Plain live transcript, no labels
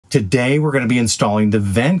Today we're going to be installing the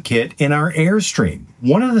vent kit in our Airstream.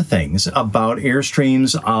 One of the things about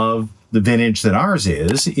Airstreams of the vintage that ours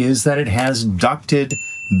is that it has ducted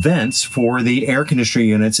vents for the air conditioner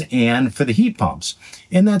units and for the heat pumps.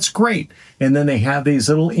 And that's great. And then they have these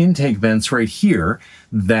little intake vents right here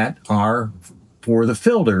that are for the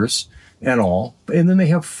filters and all. And then they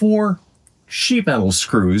have 4 sheet metal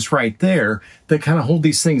screws right there that kind of hold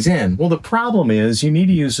these things in. Well, the problem is you need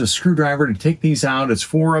to use a screwdriver to take these out. It's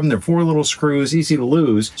 4 of them. They're 4 little screws, easy to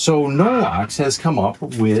lose. So NoLox has come up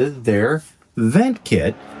with their vent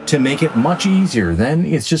kit to make it much easier. Then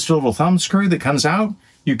it's just a little thumb screw that comes out.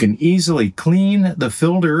 You can easily clean the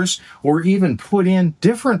filters or even put in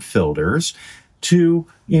different filters to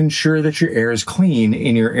ensure that your air is clean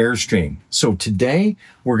in your Airstream. So today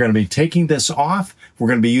we're going to be taking this off. We're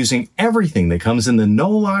going to be using everything that comes in the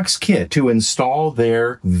NoLox kit to install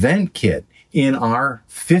their vent kit in our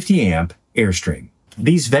 50 amp Airstream.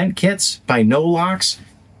 These vent kits by NoLox,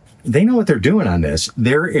 they know what they're doing on this.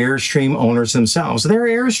 They're Airstream owners themselves. They're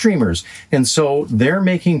Airstreamers. And so they're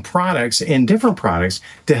making products and different products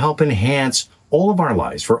to help enhance all of our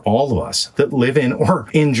lives for all of us that live in or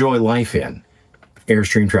enjoy life in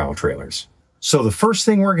Airstream travel trailers. So the first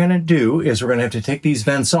thing we're going to do is we're going to have to take these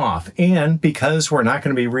vents off. And because we're not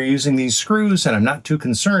going to be reusing these screws, and I'm not too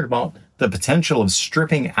concerned about the potential of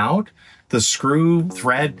stripping out the screw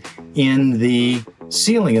thread in the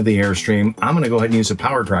ceiling of the Airstream, I'm going to go ahead and use a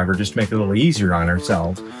power driver just to make it a little easier on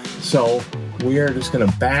ourselves. So we are just going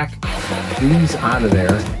to back these out of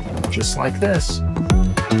there just like this.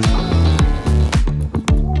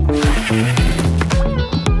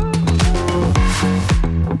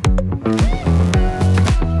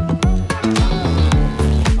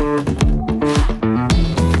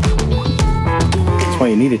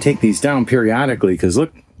 You need to take these down periodically because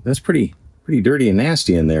look, that's pretty dirty and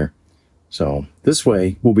nasty in there. So this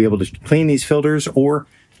way we'll be able to clean these filters or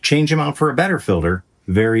change them out for a better filter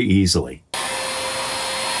very easily.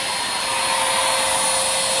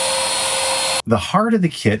 The heart of the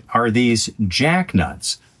kit are these jack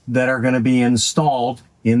nuts that are going to be installed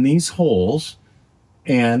in these holes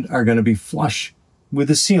and are going to be flush with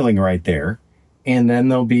the ceiling right there. And then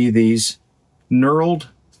there'll be these knurled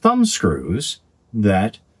thumb screws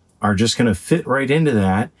that are just going to fit right into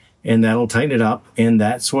that, and that'll tighten it up, and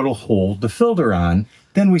that's what'll hold the filter on.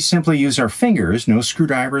 Then we simply use our fingers, no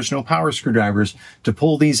screwdrivers, no power screwdrivers, to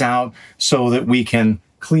pull these out so that we can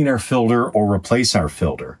clean our filter or replace our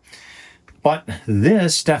filter. But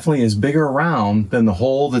this definitely is bigger around than the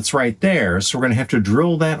hole that's right there, so we're going to have to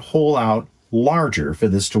drill that hole out larger for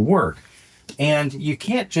this to work. And you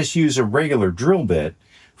can't just use a regular drill bit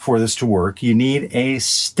for this to work. You need a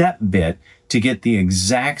step bit to get the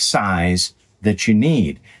exact size that you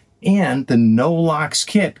need. And the NoLox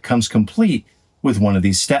kit comes complete with one of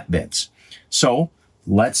these step bits. So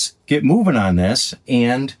let's get moving on this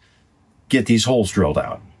and get these holes drilled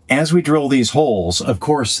out. As we drill these holes, of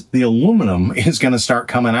course, the aluminum is going to start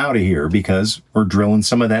coming out of here because we're drilling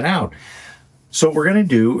some of that out. So what we're going to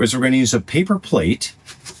do is we're going to use a paper plate,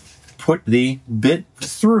 put the bit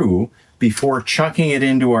through before chucking it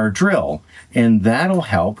into our drill, and that'll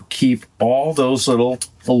help keep all those little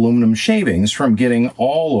aluminum shavings from getting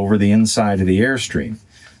all over the inside of the Airstream.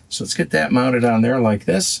 So let's get that mounted on there like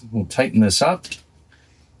this. We'll tighten this up.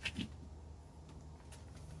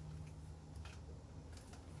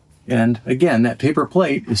 And again, that paper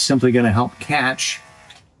plate is simply going to help catch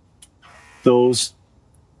those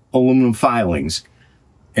aluminum filings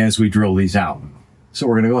as we drill these out. So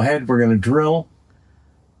we're going to go ahead, we're going to drill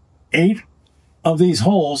 8 of these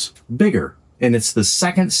holes bigger, and it's the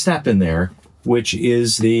second step in there, which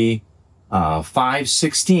is the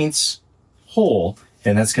 5/16 hole,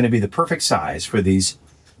 and that's going to be the perfect size for these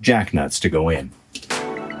jack nuts to go in.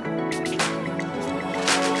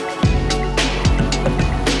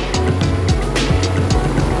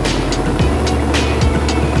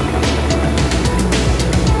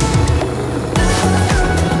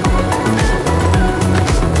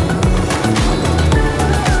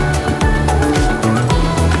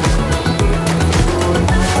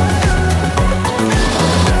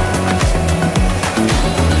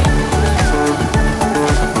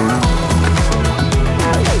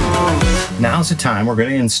 Now's the time we're going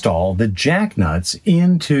to install the jack nuts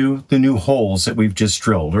into the new holes that we've just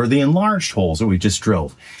drilled, or the enlarged holes that we've just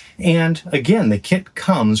drilled. And again, the kit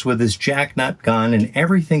comes with this jack nut gun and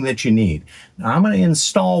everything that you need. Now, I'm going to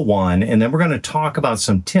install one, and then we're going to talk about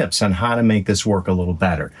some tips on how to make this work a little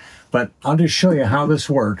better. But I'll just show you how this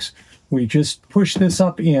works. We just push this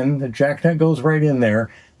up in, the jack nut goes right in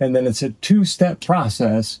there, and then it's a 2-step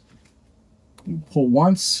process. Pull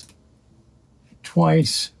once,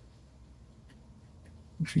 twice,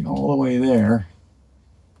 pushing all the way there,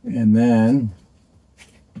 and then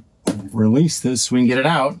release this so we can get it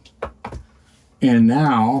out. And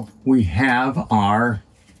now we have our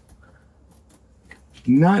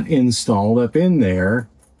nut installed up in there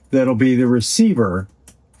that'll be the receiver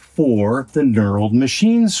for the knurled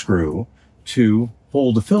machine screw to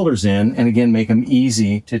hold the filters in, and again, make them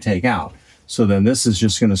easy to take out. So then this is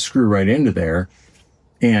just going to screw right into there,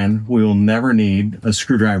 and we'll never need a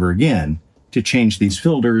screwdriver again to change these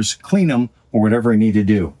filters, clean them, or whatever we need to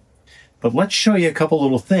do. But let's show you a couple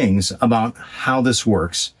little things about how this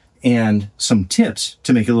works and some tips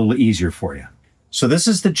to make it a little easier for you. So this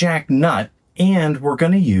is the jack nut, and we're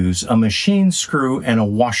going to use a machine screw and a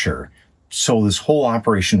washer so this whole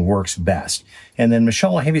operation works best. And then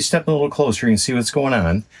Michelle, I'll have you step a little closer and see what's going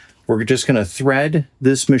on. We're just going to thread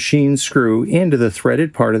this machine screw into the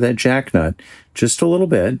threaded part of that jack nut just a little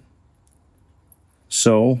bit.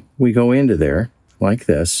 So we go into there like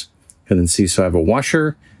this, and then see, so I have a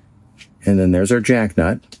washer, and then there's our jack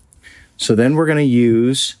nut. So then we're going to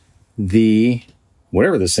use the,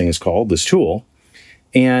 whatever this thing is called, this tool,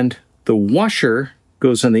 and the washer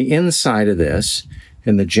goes on the inside of this,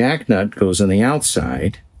 and the jack nut goes on the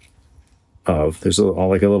outside of, there's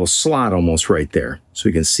like a little slot almost right there. So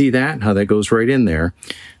you can see that, how that goes right in there.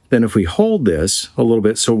 Then if we hold this a little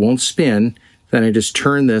bit so it won't spin, then I just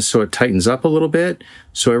turn this so it tightens up a little bit,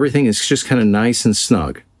 so everything is just kind of nice and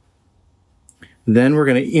snug. Then we're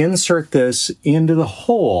going to insert this into the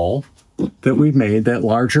hole that we've made, that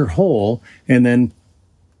larger hole, and then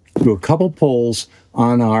do a couple pulls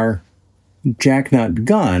on our jack nut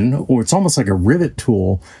gun, or it's almost like a rivet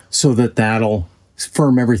tool, so that that'll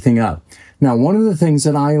firm everything up. Now, one of the things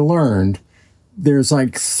that I learned, there's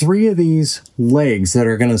like 3 of these legs that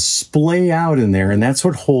are going to splay out in there, and that's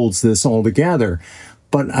what holds this all together.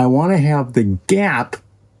 But I want to have the gap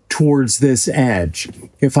towards this edge.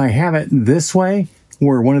 If I have it this way,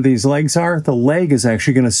 where one of these legs are, the leg is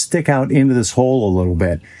actually going to stick out into this hole a little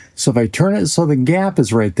bit. So if I turn it so the gap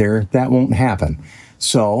is right there, that won't happen.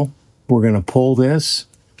 So we're going to pull this,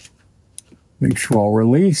 make sure all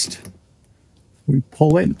released. We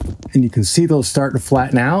pull it, and you can see those start to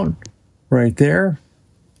flatten out right there.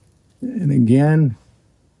 And again,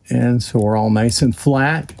 and so we're all nice and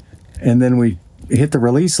flat. And then we hit the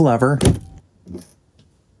release lever,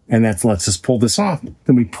 and that lets us pull this off.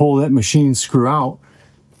 Then we pull that machine screw out.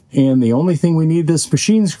 And the only thing we need this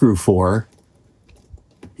machine screw for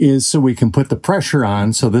is so we can put the pressure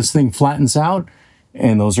on so this thing flattens out,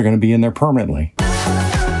 and those are going to be in there permanently.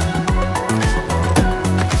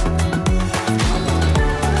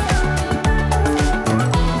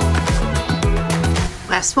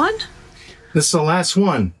 Last one? This is the last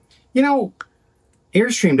one. You know,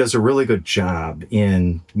 Airstream does a really good job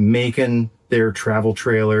in making their travel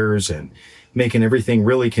trailers and making everything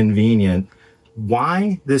really convenient.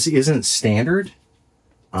 Why this isn't standard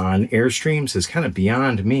on Airstreams is kind of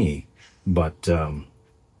beyond me, but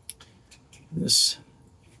this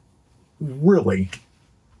really,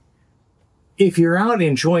 if you're out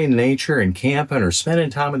enjoying nature and camping or spending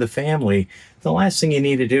time with the family, the last thing you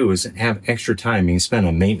need to do is have extra time you can spend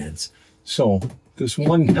on maintenance. So this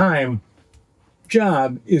one-time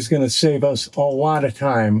job is going to save us a lot of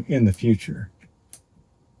time in the future.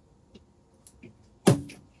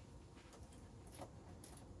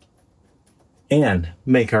 And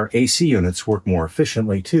make our AC units work more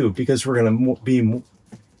efficiently too, because we're going to be,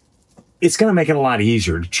 it's going to make it a lot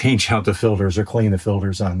easier to change out the filters or clean the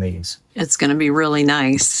filters on these. It's going to be really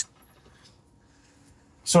nice.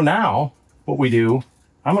 So now what we do,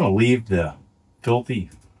 I'm going to leave the filthy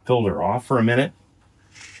filter off for a minute.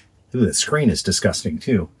 Ooh, the screen is disgusting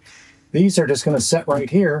too. These are just going to set right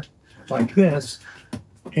here like this.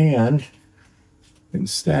 And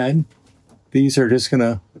instead, these are just going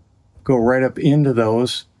to go right up into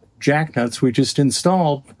those jack nuts we just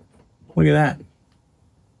installed. Look at that.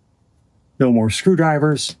 No more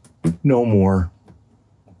screwdrivers, no more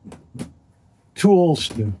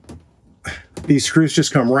tools. These screws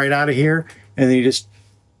just come right out of here, and then you just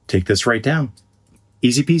take this right down.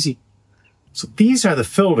 Easy peasy. So these are the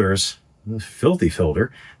filters, the filthy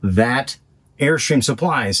filter, that Airstream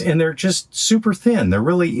supplies, and they're just super thin. There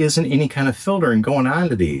really isn't any kind of filtering going on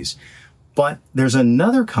to these. But there's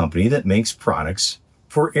another company that makes products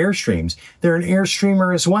for Airstreams. They're an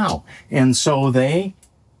Airstreamer as well. And so they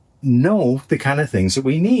know the kind of things that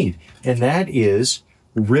we need. And that is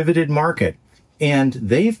Riveted Market. And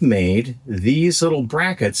they've made these little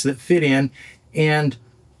brackets that fit in and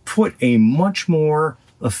put a much more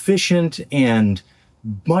efficient and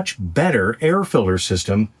much better air filter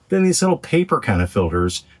system than these little paper kind of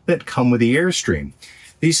filters that come with the Airstream.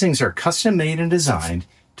 These things are custom made and designed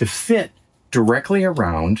to fit directly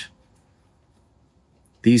around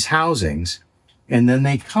these housings. And then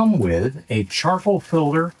they come with a charcoal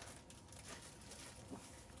filter,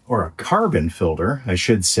 or a carbon filter, I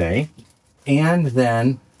should say, and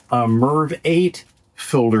then a MERV 8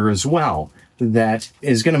 filter as well. That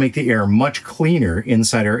is going to make the air much cleaner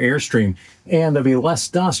inside our Airstream, and there'll be less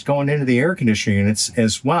dust going into the air conditioning units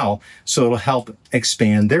as well, so it'll help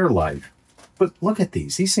expand their life. But look at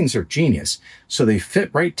these things are genius. So they fit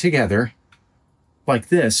right together like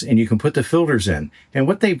this, and you can put the filters in. And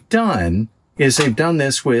what they've done is they've done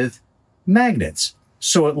this with magnets,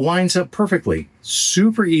 so it lines up perfectly.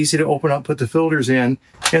 Super easy to open up, put the filters in,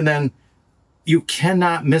 and then you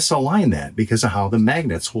cannot misalign that because of how the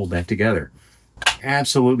magnets hold that together.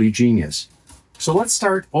 Absolutely genius. So let's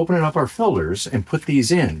start opening up our filters and put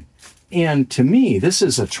these in. And to me, this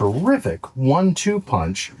is a terrific 1-2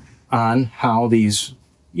 punch on how these,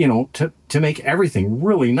 you know, to make everything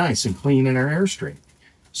really nice and clean in our Airstream.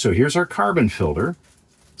 So here's our carbon filter.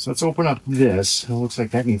 So let's open up this. It looks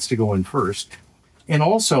like that needs to go in first. And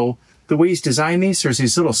also, the way he's designed these, there's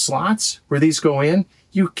these little slots where these go in.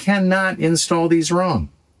 You cannot install these wrong.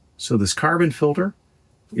 So this carbon filter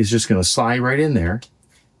is just going to slide right in there.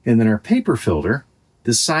 And then our paper filter,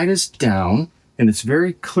 this side is down, and it's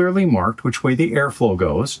very clearly marked which way the airflow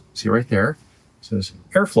goes. See right there? It says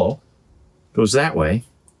airflow goes that way.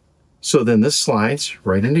 So then this slides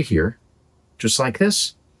right into here, just like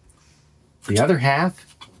this. The other half,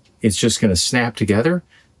 it's just going to snap together.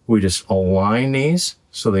 We just align these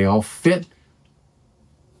so they all fit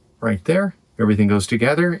right there. Everything goes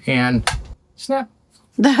together and snap.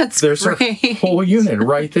 There's great. Our whole unit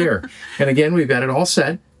right there. And again, we've got it all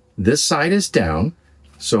set. This side is down.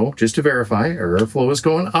 So just to verify, our airflow is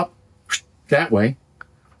going up that way.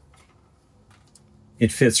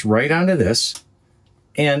 It fits right onto this.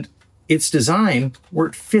 And it's designed where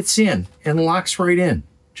it fits in and locks right in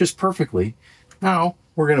just perfectly. Now,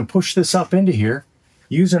 we're going to push this up into here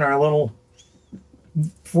using our little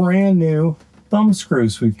brand new thumb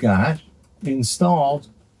screws we've got installed.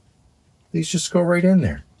 These just go right in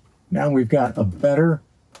there. Now we've got a better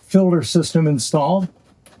filter system installed.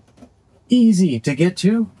 Easy to get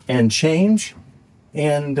to and change.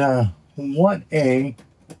 And what a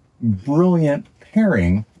brilliant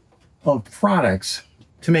pairing of products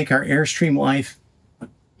to make our Airstream life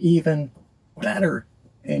even better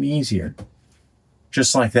and easier.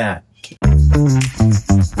 Just like that.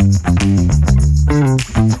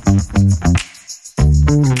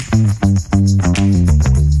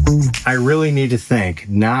 I really need to thank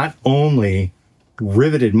not only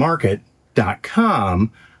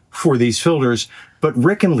rivetedmarket.com for these filters, but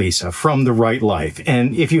Rick and Lisa from The Right Life.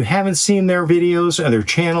 And if you haven't seen their videos or their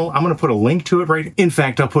channel, I'm going to put a link to it right. In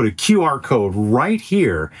fact, I'll put a QR code right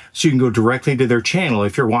here so you can go directly to their channel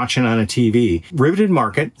if you're watching on a TV. Riveted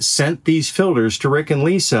Market sent these filters to Rick and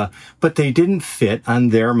Lisa, but they didn't fit on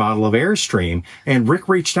their model of Airstream. And Rick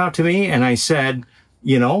reached out to me and I said,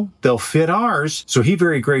 you know, they'll fit ours. So he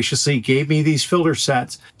very graciously gave me these filter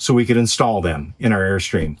sets so we could install them in our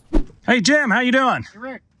Airstream. Hey, Jim, how you doing? Hey,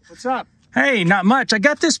 Rick, what's up? Hey, not much. I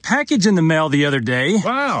got this package in the mail the other day.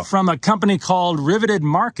 Wow. From a company called Riveted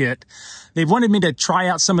Market. They wanted me to try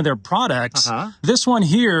out some of their products. This one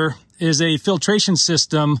here is a filtration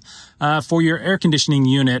system for your air conditioning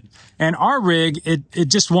unit. And our rig, it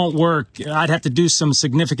just won't work. I'd have to do some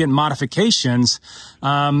significant modifications.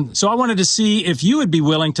 So I wanted to see if you would be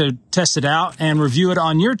willing to test it out and review it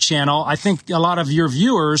on your channel. I think a lot of your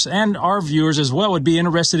viewers and our viewers as well would be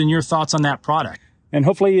interested in your thoughts on that product. And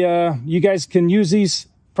hopefully you guys can use these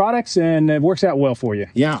products and it works out well for you.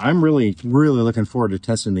 Yeah, I'm really looking forward to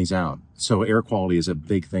testing these out. So air quality is a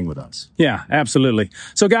big thing with us. Yeah, absolutely.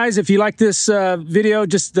 So guys, if you like this video,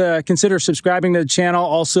 just consider subscribing to the channel.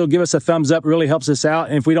 Also, give us a thumbs up. It really helps us out.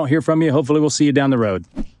 And if we don't hear from you, hopefully we'll see you down the road.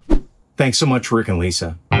 Thanks so much, Rick and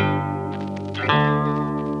Lisa.